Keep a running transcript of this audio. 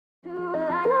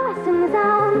If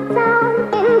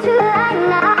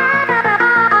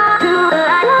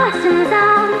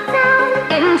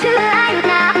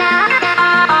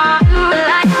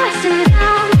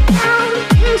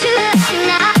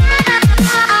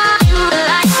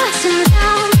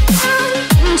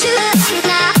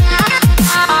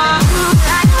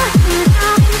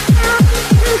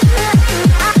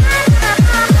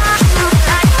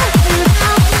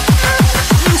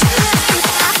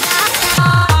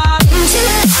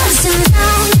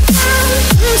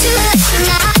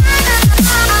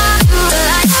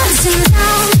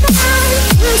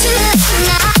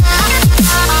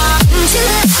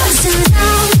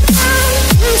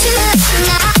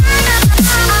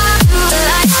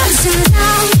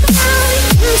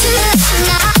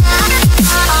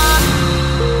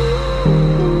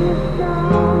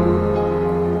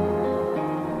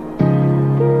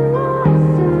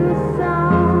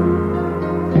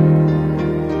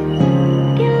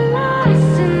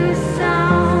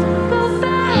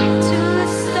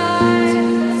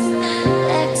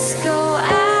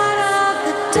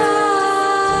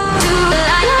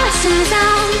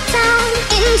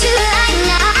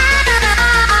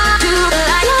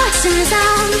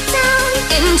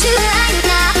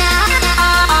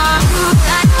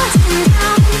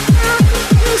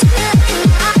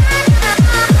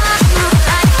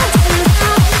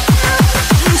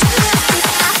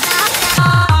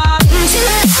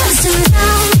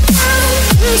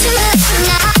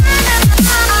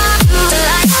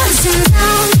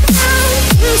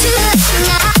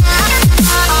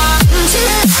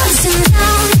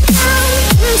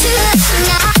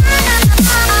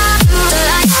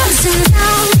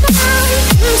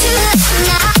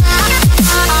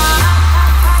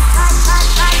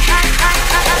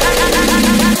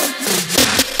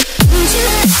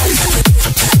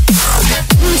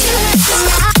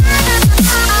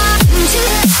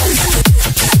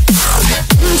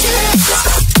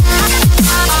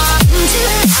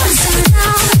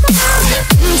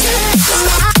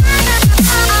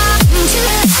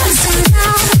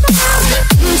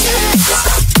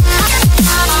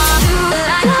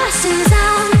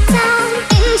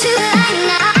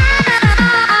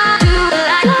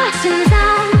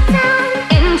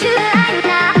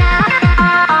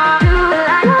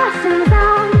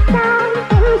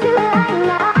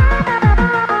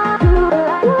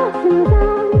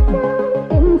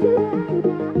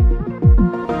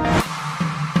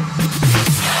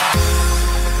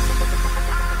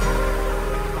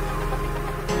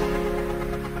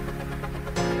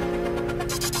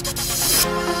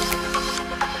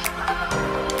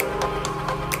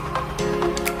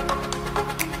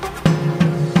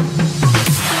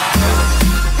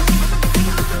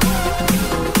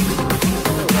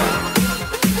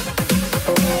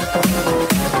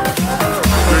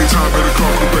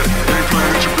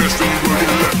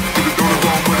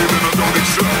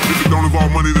it don't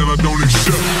involve money, then I don't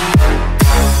accept.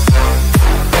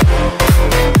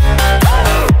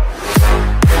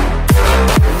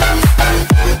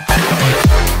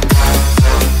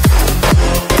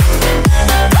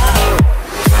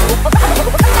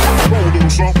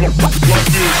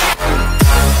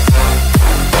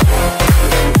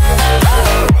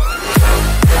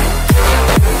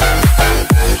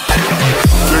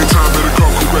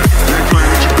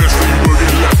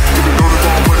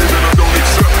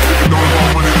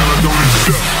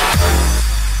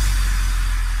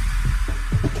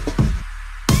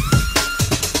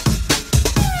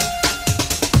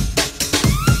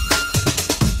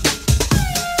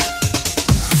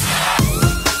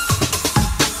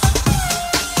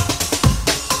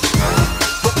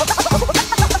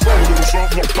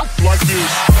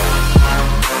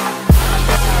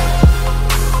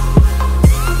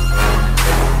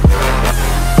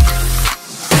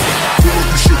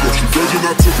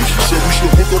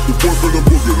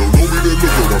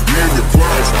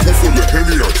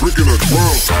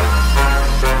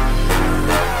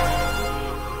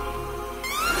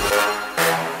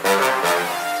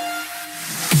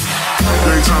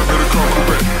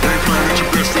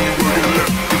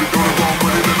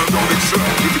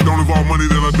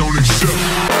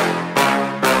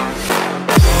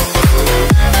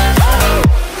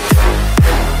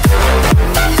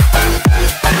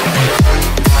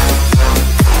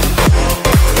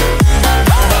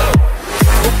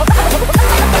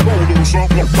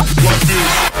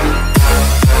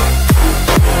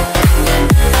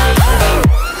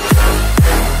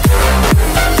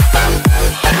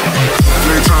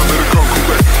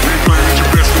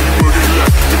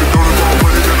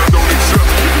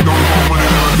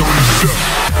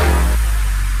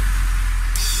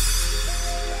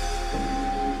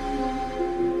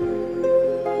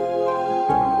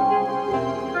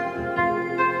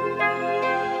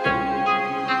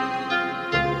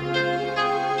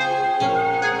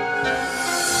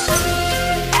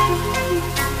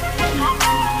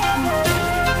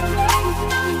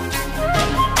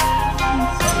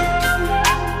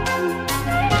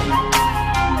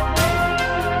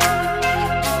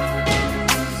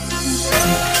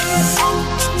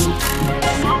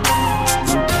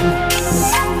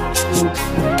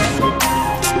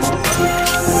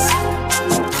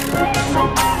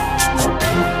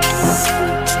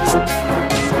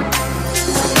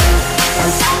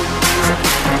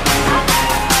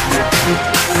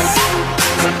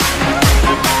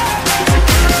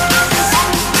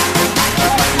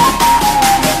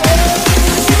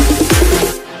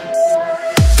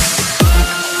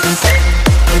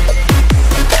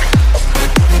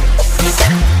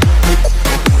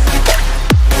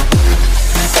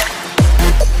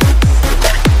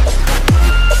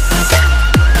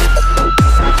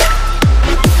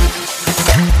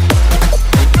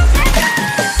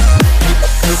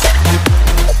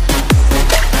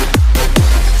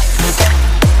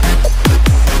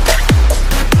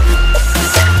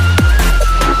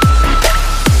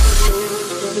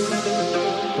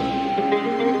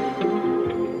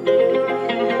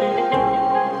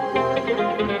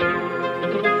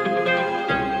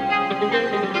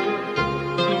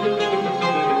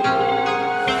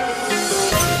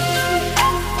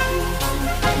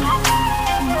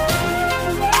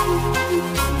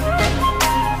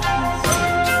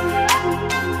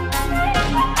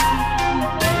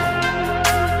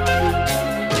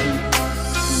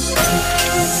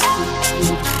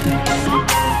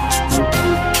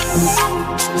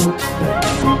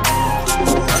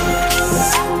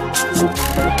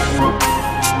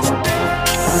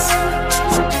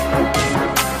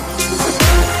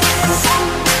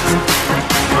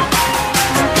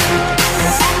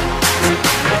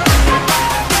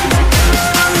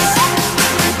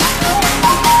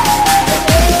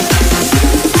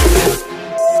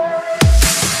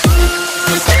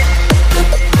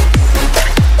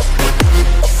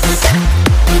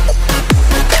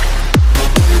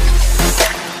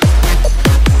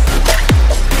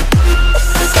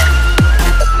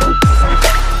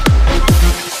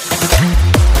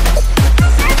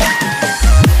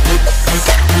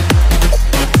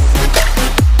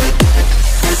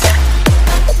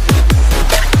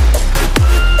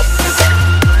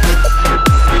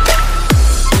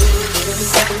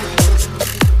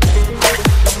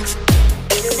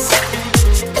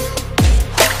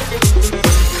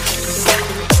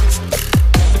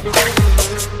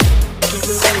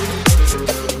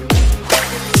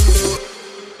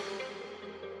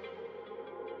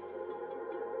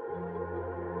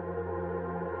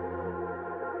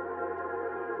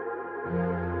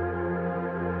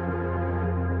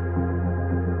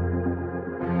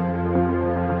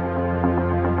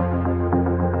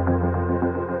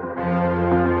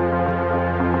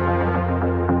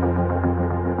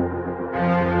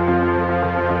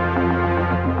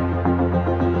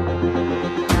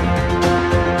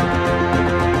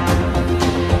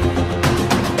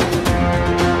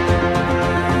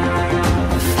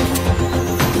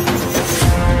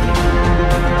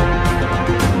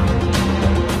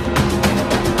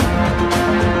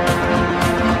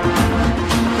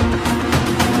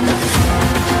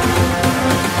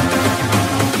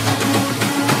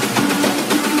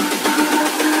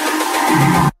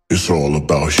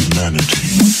 about humanity.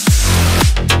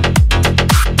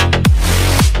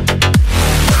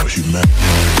 About humanity.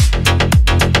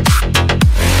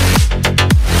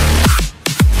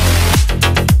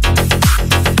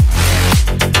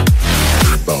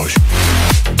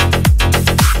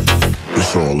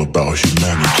 It's all about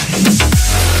humanity.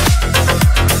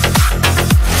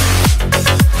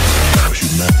 About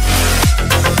humanity.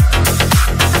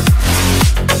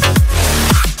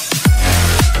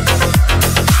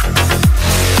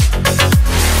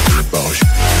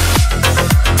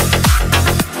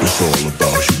 It's all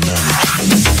about humanity.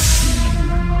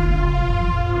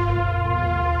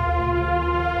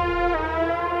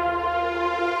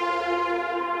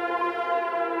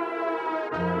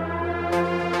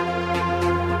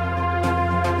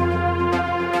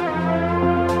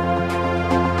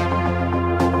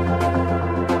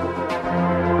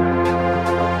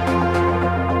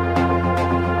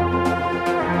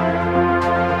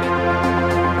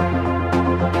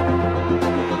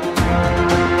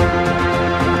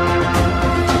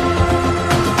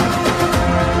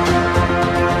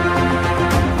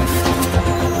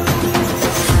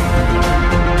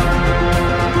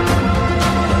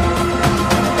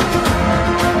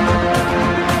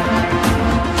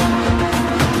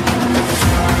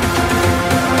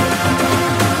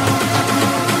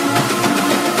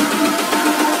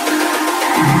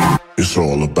 It's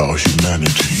all about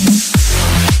humanity.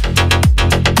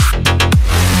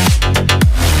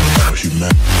 About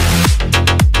humanity.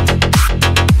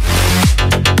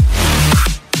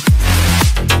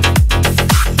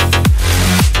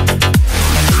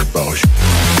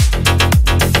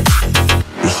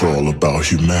 It's all about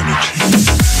humanity.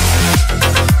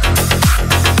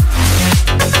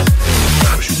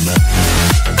 About humanity.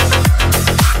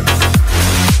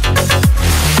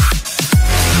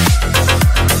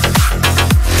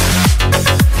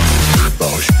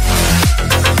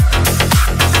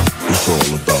 It's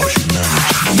all about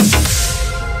humanity.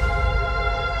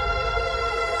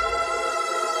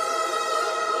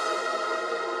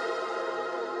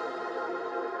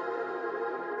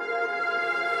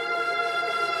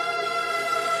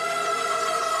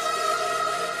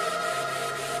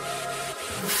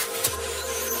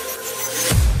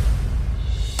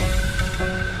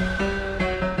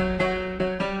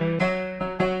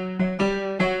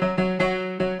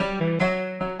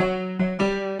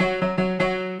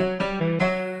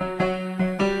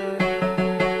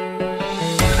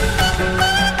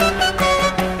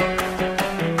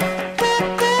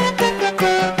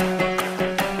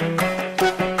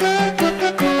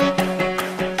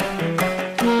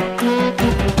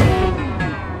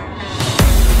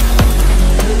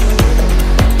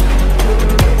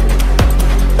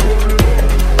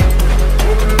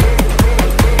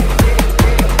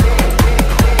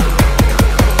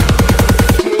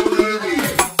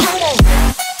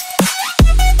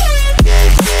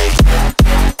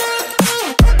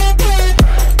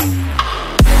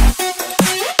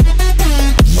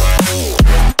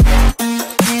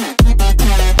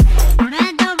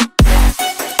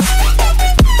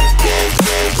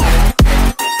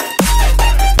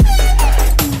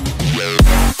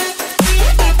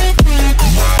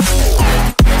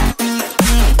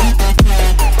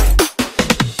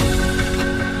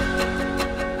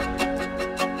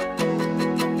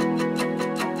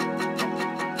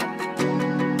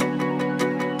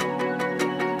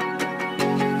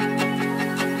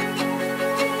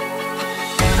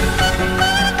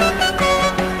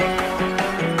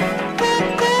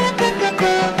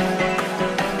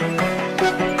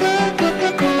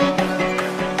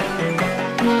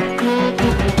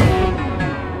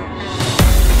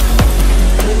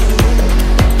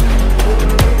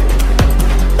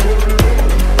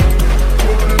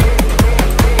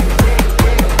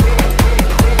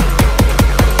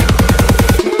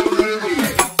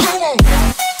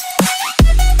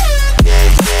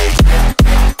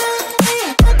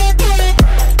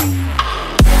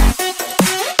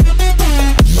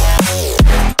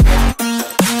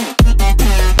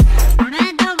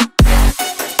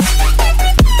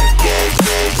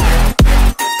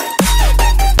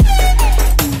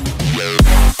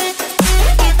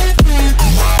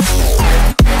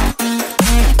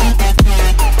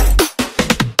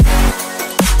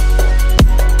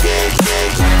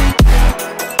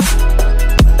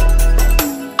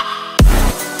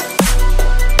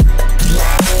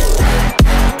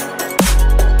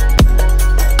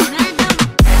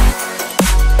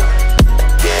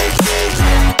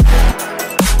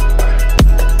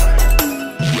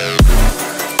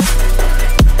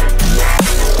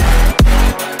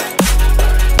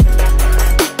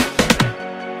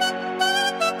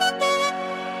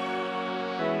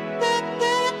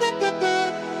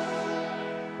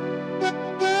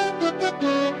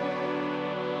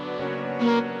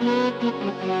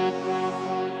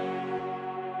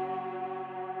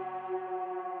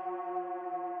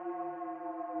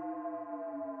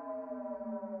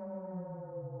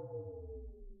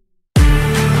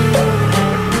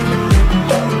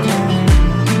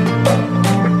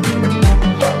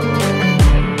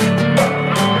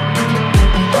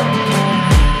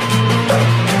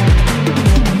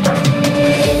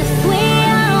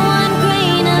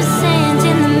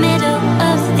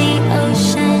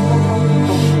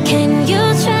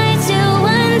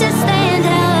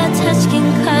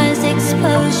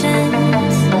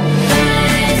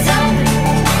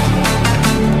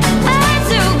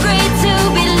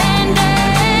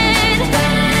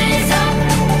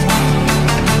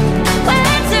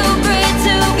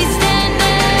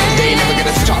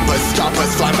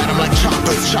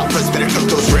 Choppers, better cook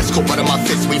those risks. Cold blood in my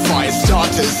fists, we fire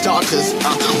starters.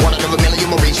 One out of a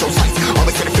million will reach those heights.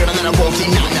 Always get a feeling that I won't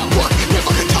deny that work.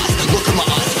 Never could toss. Look in my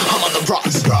eyes, I'm on the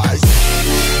rocks. Rise.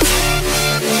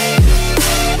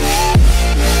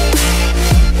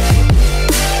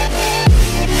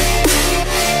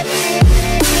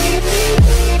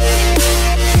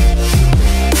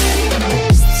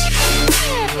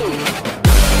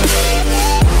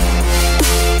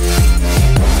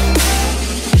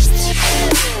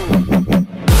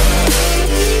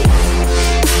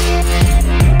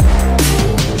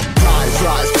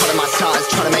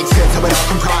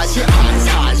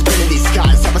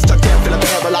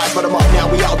 But I'm up now,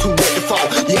 we all too late to fall.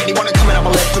 Yeah, anyone coming up,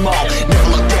 I'll lift them all. Never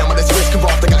look down when there's risk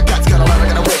involved. I got guts, got a lot,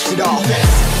 I gotta wish it all.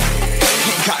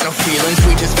 Ain't got no feelings,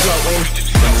 we just flowing.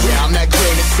 Yeah, I'm that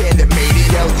grain of sand that made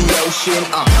it out the ocean.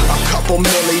 A couple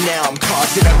milli now, I'm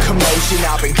causing a commotion.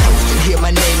 I've been coasting, hear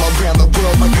my name around the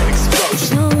world like an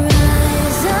explosion. So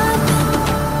rise up.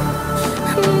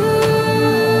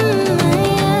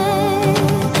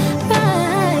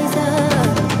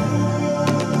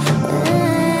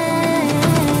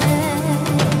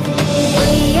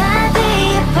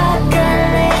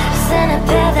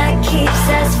 Keeps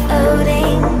us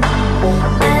floating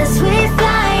as we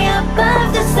fly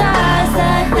above the stars. The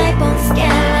hype won't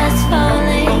scare us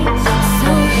falling.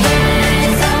 So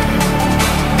rise up.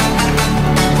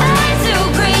 I'm too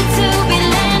great to be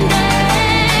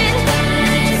landed.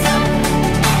 Rise up.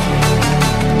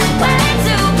 We're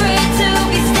too great to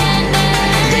be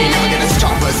standing. They never gonna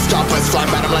stop us. Fly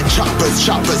by them like choppers.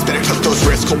 Better cook those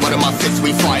risks. Cold blood in my fists,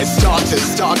 we fire starters.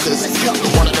 Let's go.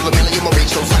 One out of a million will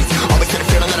reach those heights. Always get a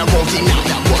feeling that I won't deny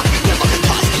that work. Never could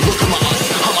toss. Look in my eyes,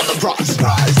 I'm on the rocks.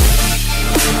 Rise.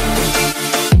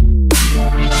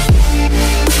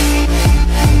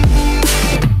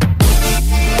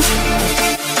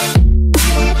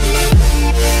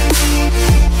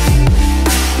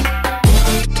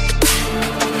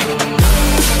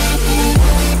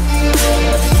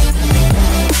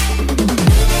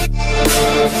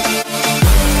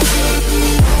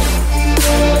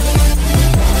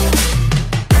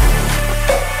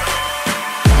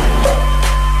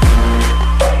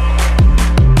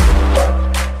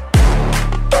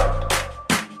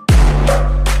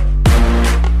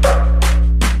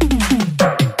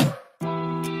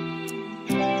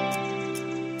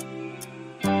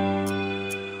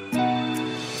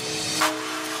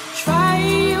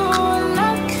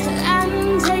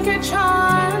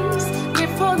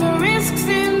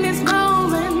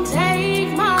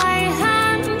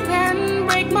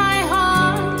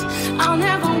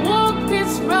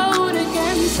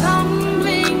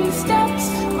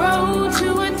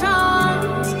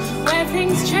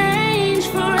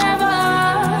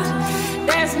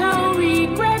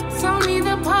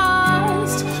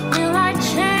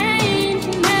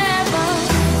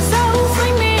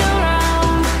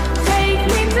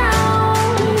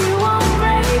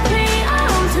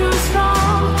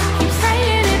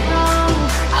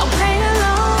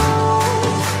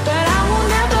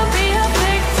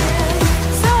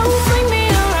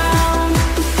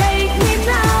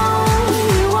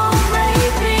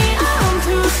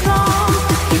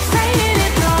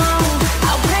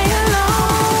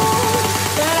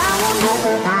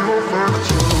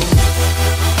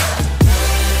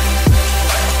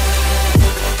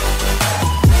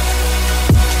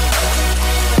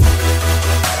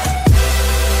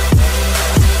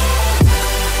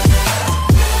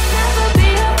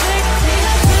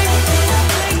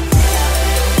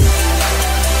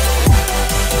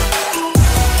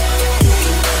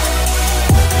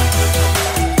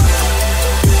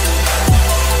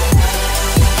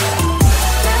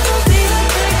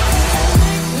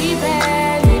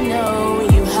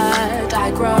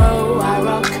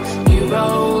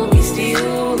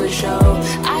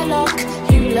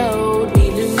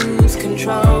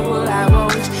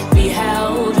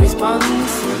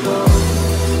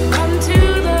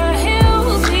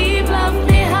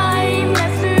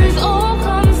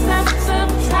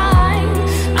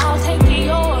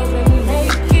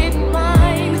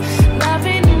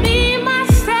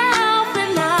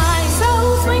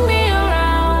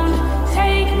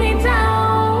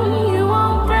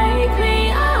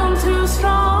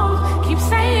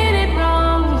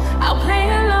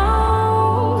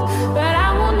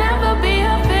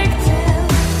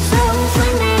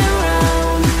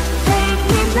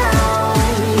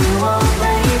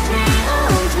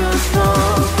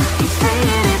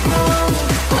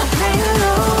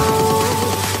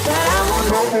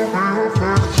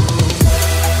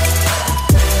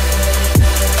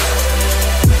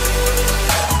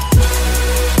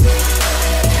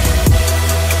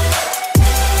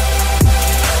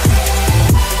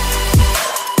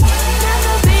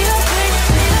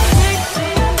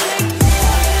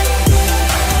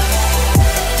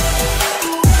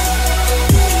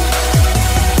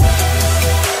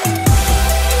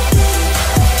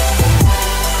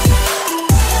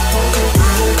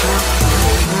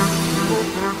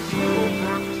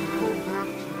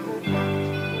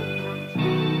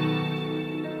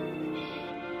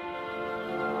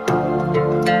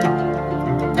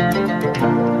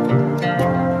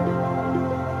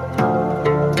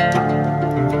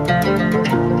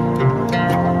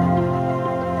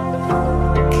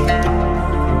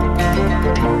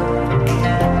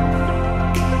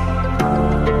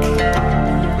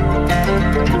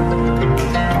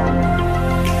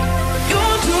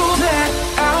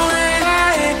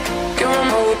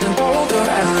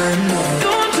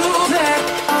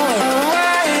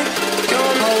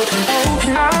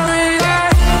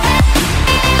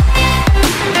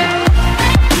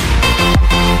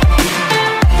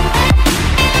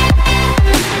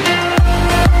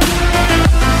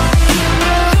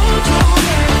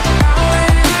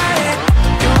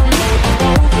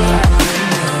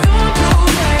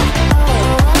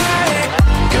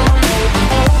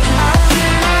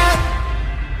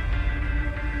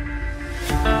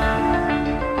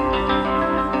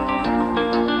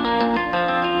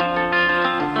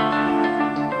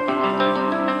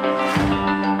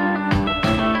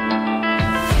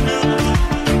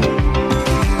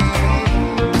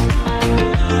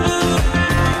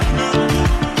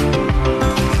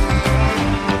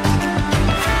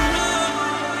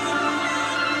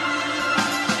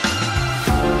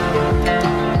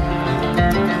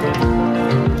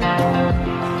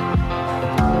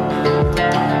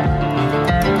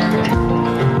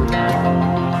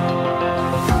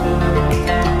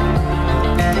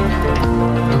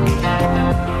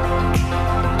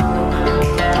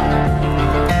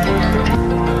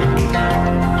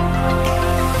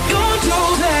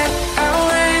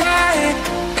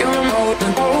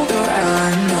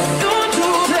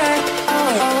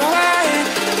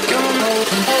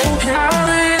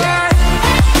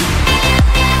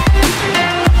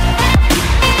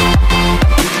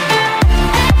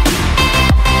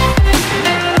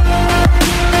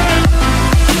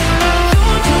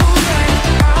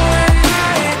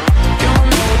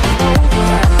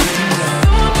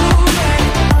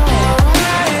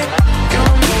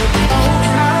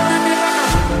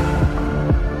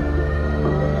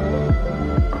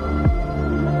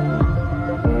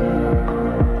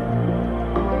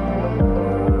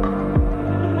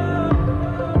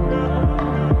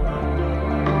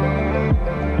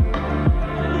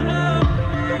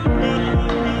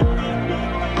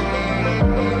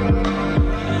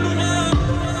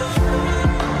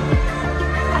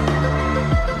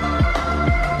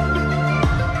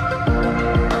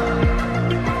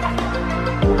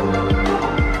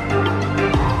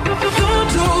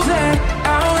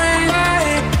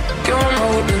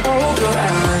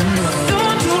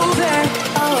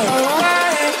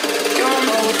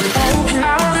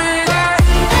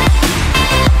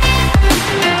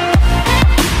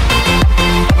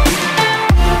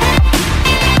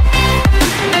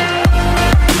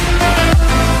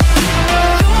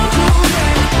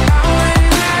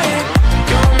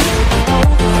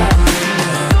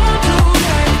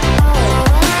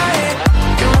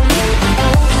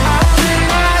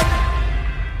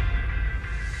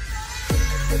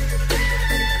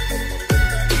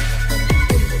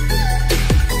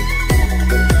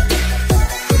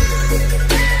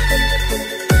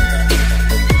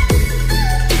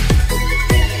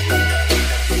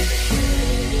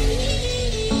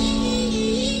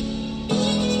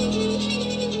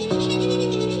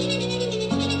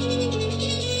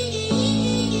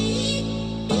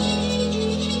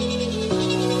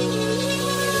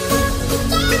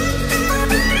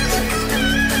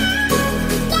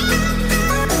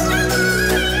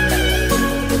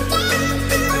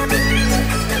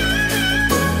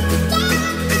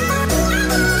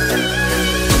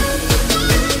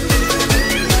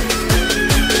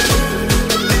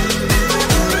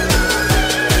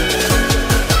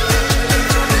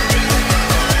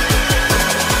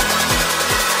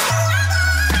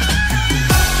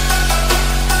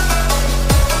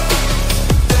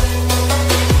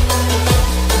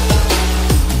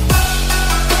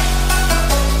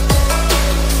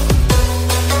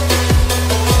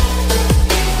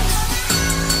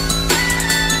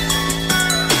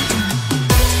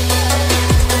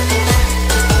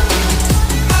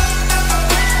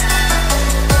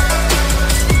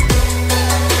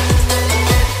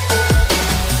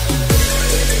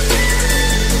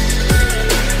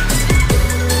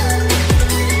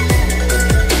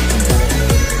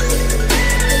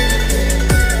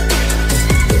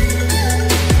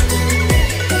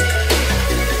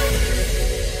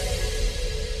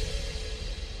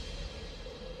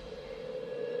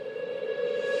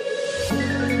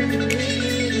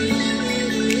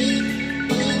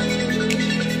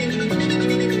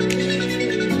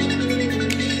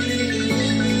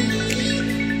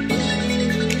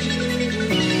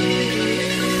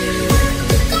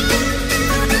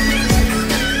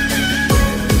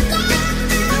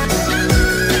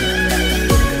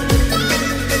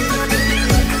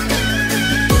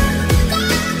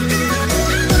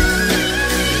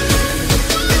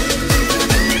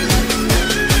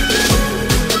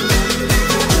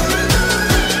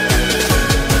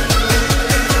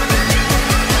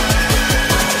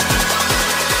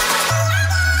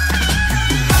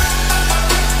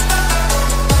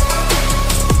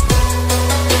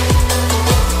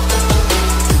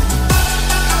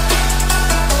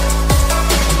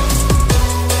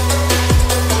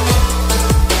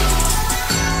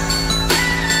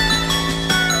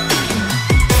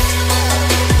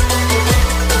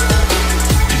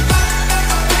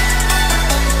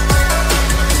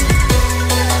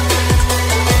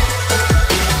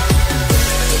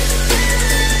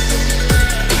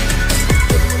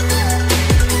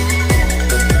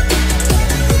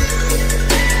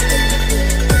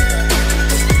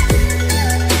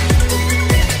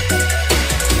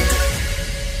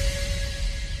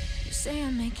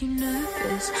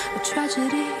 nervous, a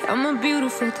tragedy, I'm a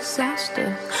beautiful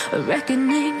disaster, a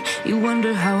reckoning. You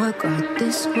wonder how I got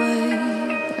this way.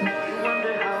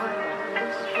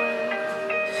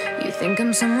 You think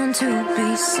I'm someone to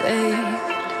be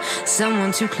saved,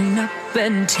 someone to clean up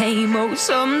and tame. Oh,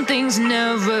 some things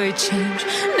never change,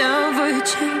 never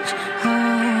change.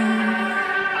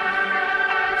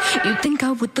 You think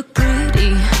I would look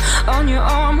pretty on your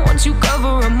arm once you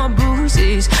cover up my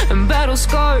bruises and battle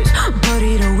scars, but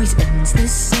it always ends the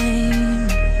same.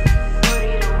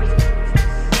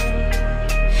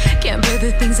 Can't bear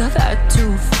the things I've had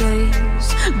to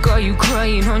face, got you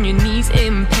crying on your knees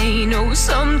in pain. Oh,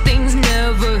 some things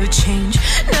never change,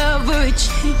 never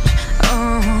change.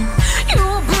 Oh,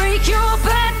 you'll break your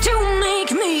back to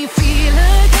make me feel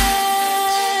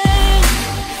again,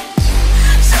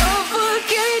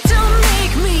 suffocate to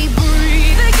make me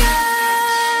breathe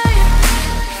again,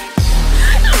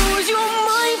 lose your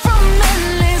mind from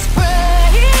endless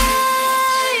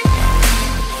pain.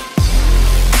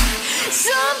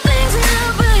 Some things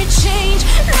never change,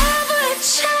 never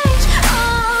change.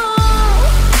 Oh,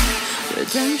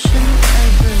 redemption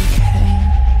never came.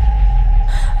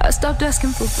 I stopped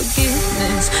asking for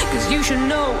forgiveness, cause you should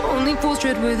know only fools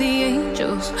tread where the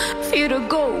angels fear to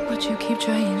go, but you keep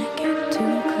trying to get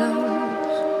too close.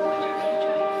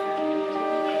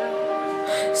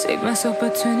 Save myself by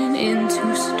turning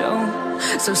into stone,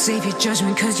 so save your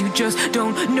judgment cause you just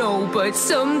don't know. But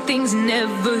some things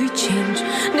never change,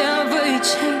 never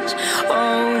change.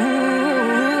 Oh,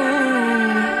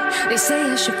 they say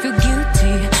I should feel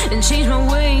guilty and change my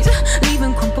ways,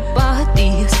 leaving crumpled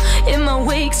bodies in my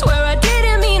wake. Swear I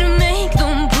didn't mean to make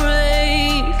them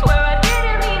break, swear I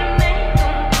didn't mean to make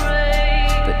them break.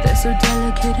 But they're so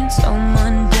delicate and so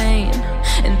mundane,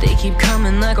 and they keep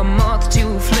coming like a moth to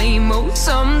a flame. Oh,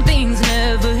 some things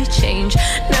never change,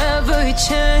 never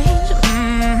change.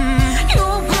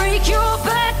 You'll break your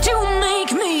back to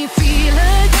make me feel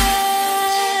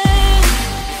again,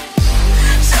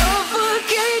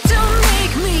 suffocate to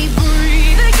make me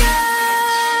breathe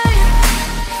again,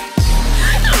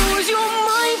 lose your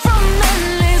mind from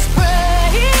endless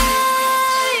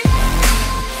pain.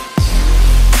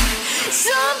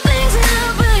 Some things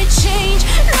never change,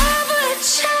 never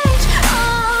change. Oh,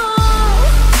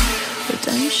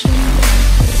 redemption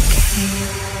never came.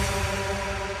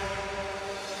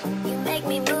 You make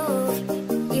me move,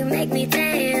 you make me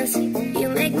dance, you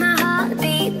make my heart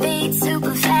beat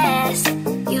super fast.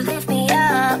 You lift me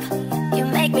up, you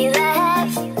make me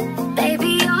laugh.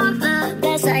 Baby, you're the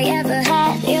best I ever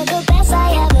had. You're the best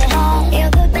I ever had.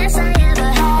 You're the best I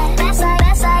ever had. Best I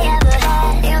ever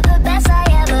had. You're the best I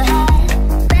ever had.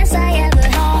 Best I ever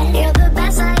had. You're the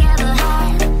best I ever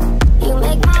had. You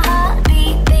make my heart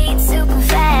beat super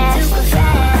fast, super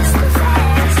fast, super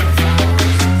fast.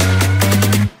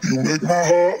 You make my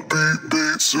heart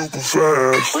beat super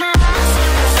fast.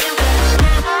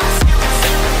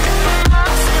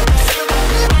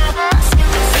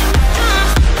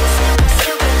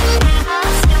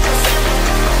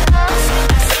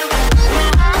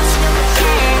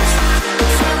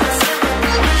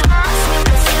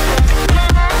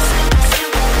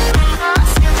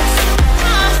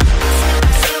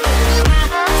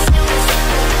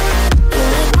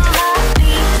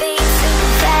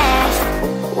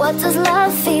 What does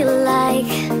love feel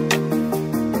like?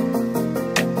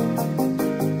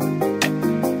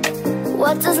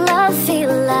 What does love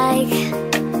feel like?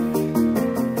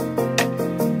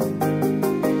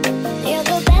 You're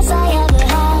the best I ever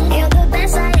had. You're the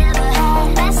best I ever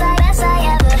had. Best I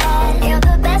ever had. You're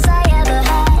the best I ever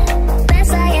had.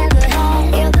 Best I ever had.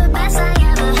 You're the best I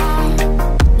ever had.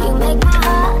 You make my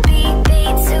heart beat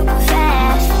super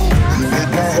fast. You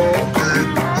make my heart beat,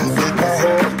 you make my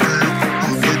heart beat,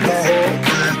 you make my heart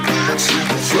beat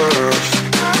super fast.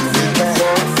 You make my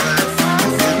heart beat,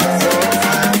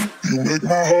 you make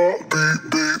my heart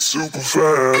beat super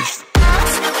fast.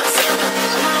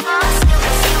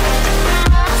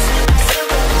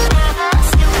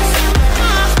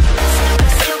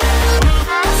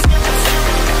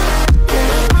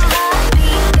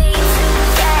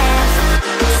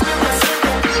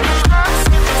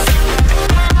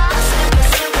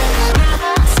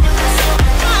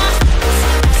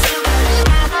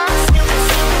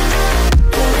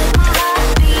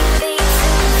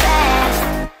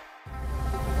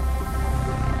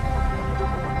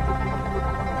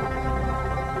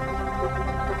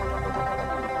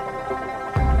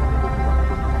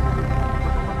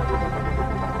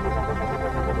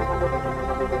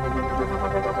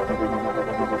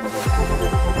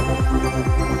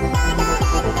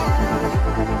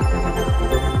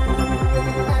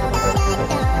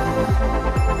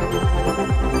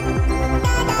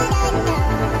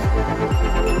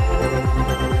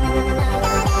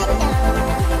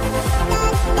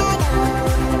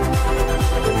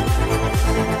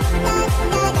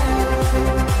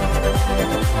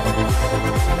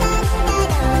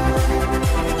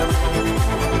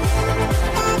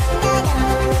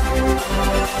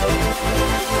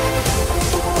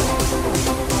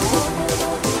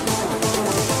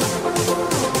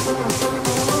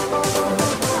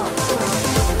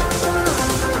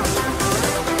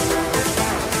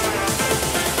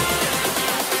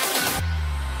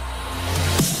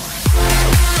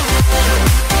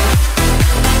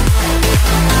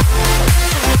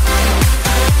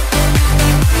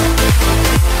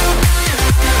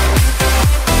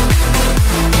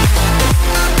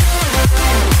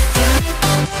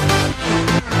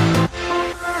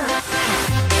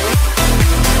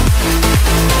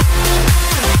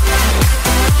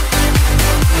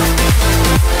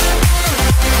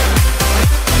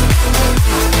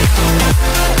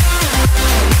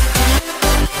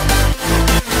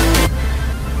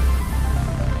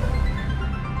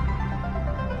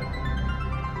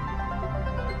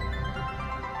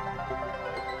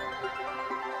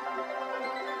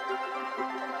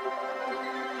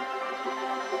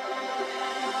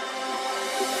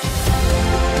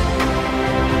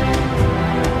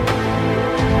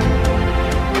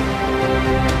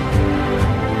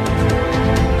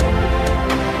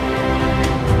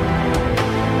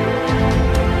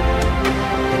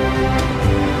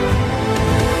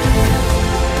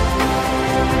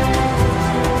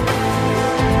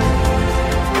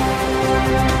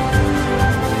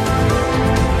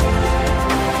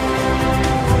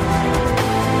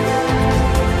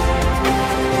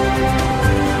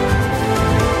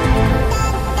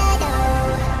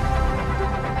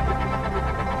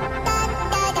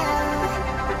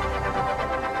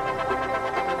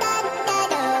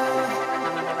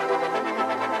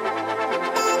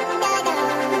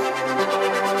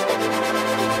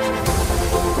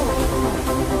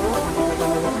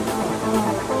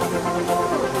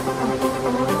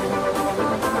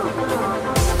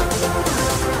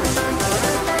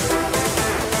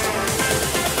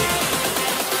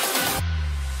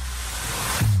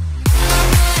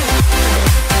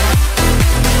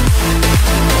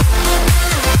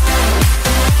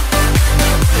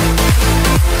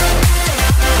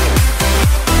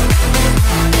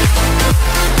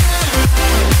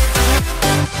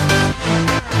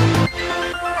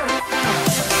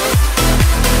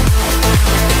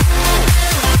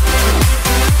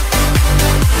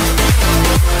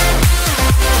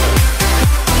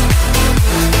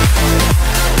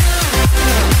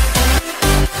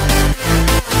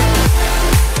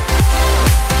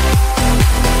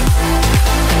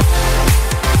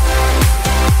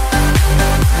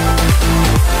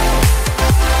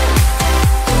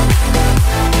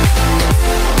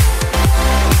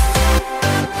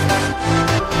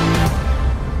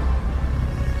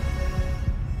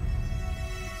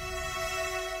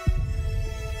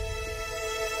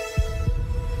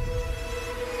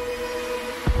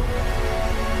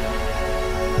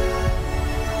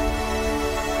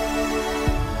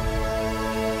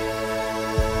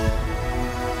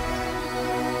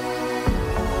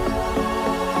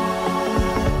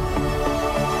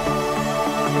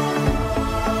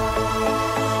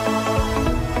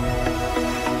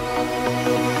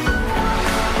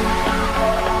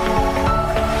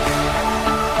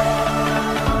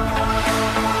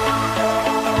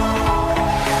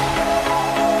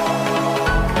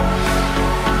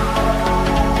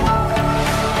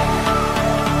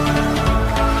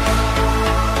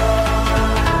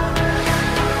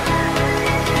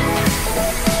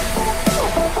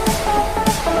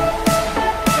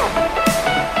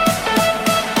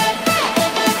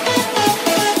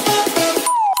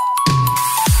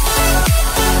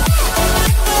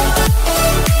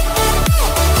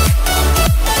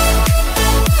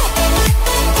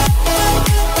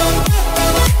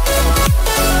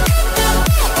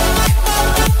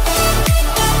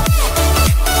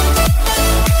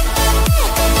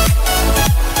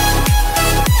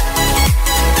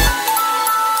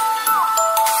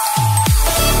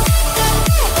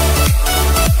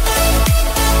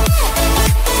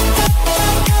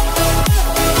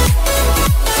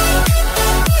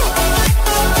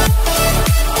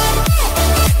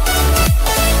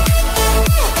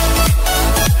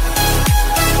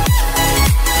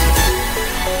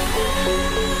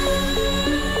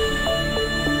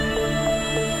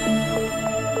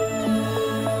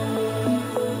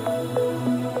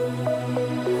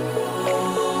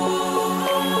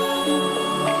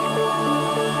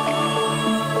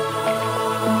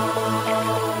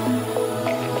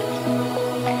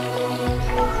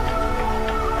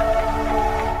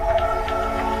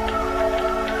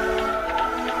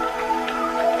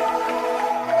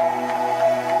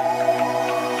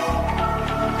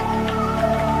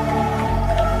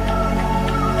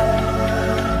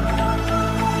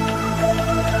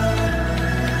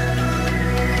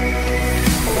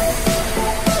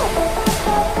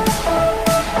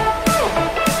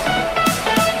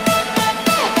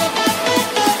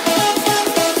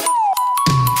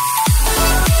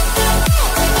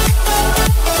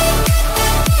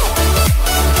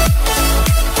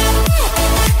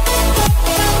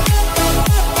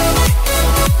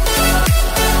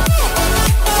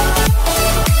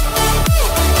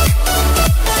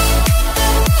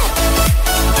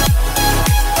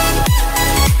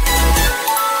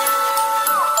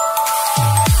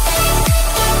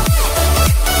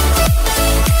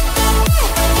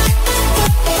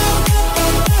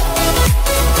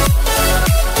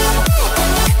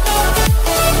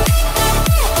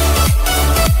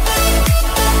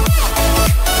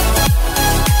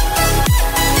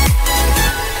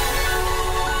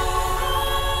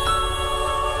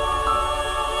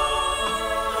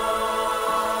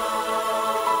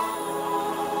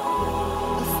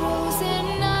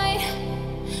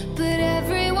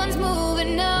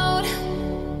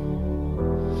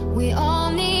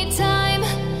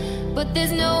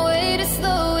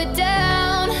 slow it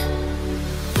down.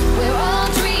 We're all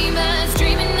dreamers,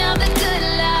 dreaming of the good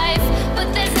life, but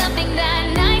there's nothing that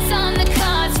nice on the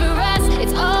cards for us.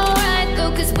 It's alright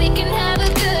though, 'cause we can have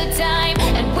a good time,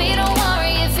 and we don't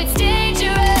worry if it's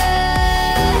dangerous.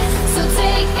 So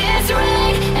take this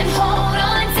ride and hold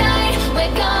on tight.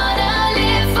 We're gonna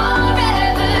live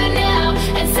forever now,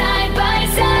 and side by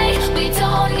side, we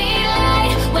don't need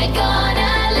light. We're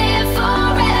gonna live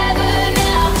forever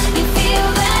now. You feel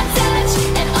that touch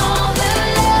and all the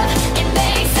love, it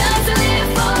makes us live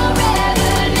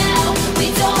forever now. We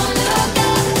don't look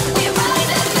up, we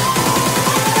rise above.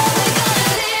 We're gonna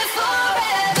live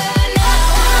forever now.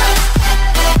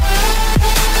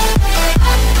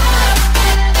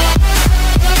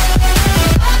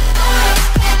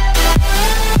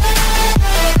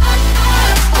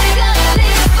 We're gonna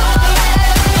live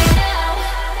forever now.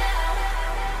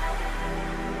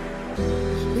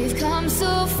 We've come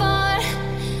so far,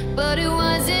 but it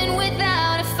wasn't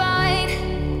without a fight.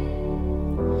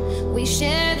 We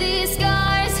share these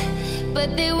scars,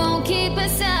 but they won't keep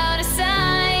us out of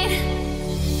sight.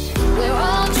 We're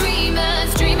all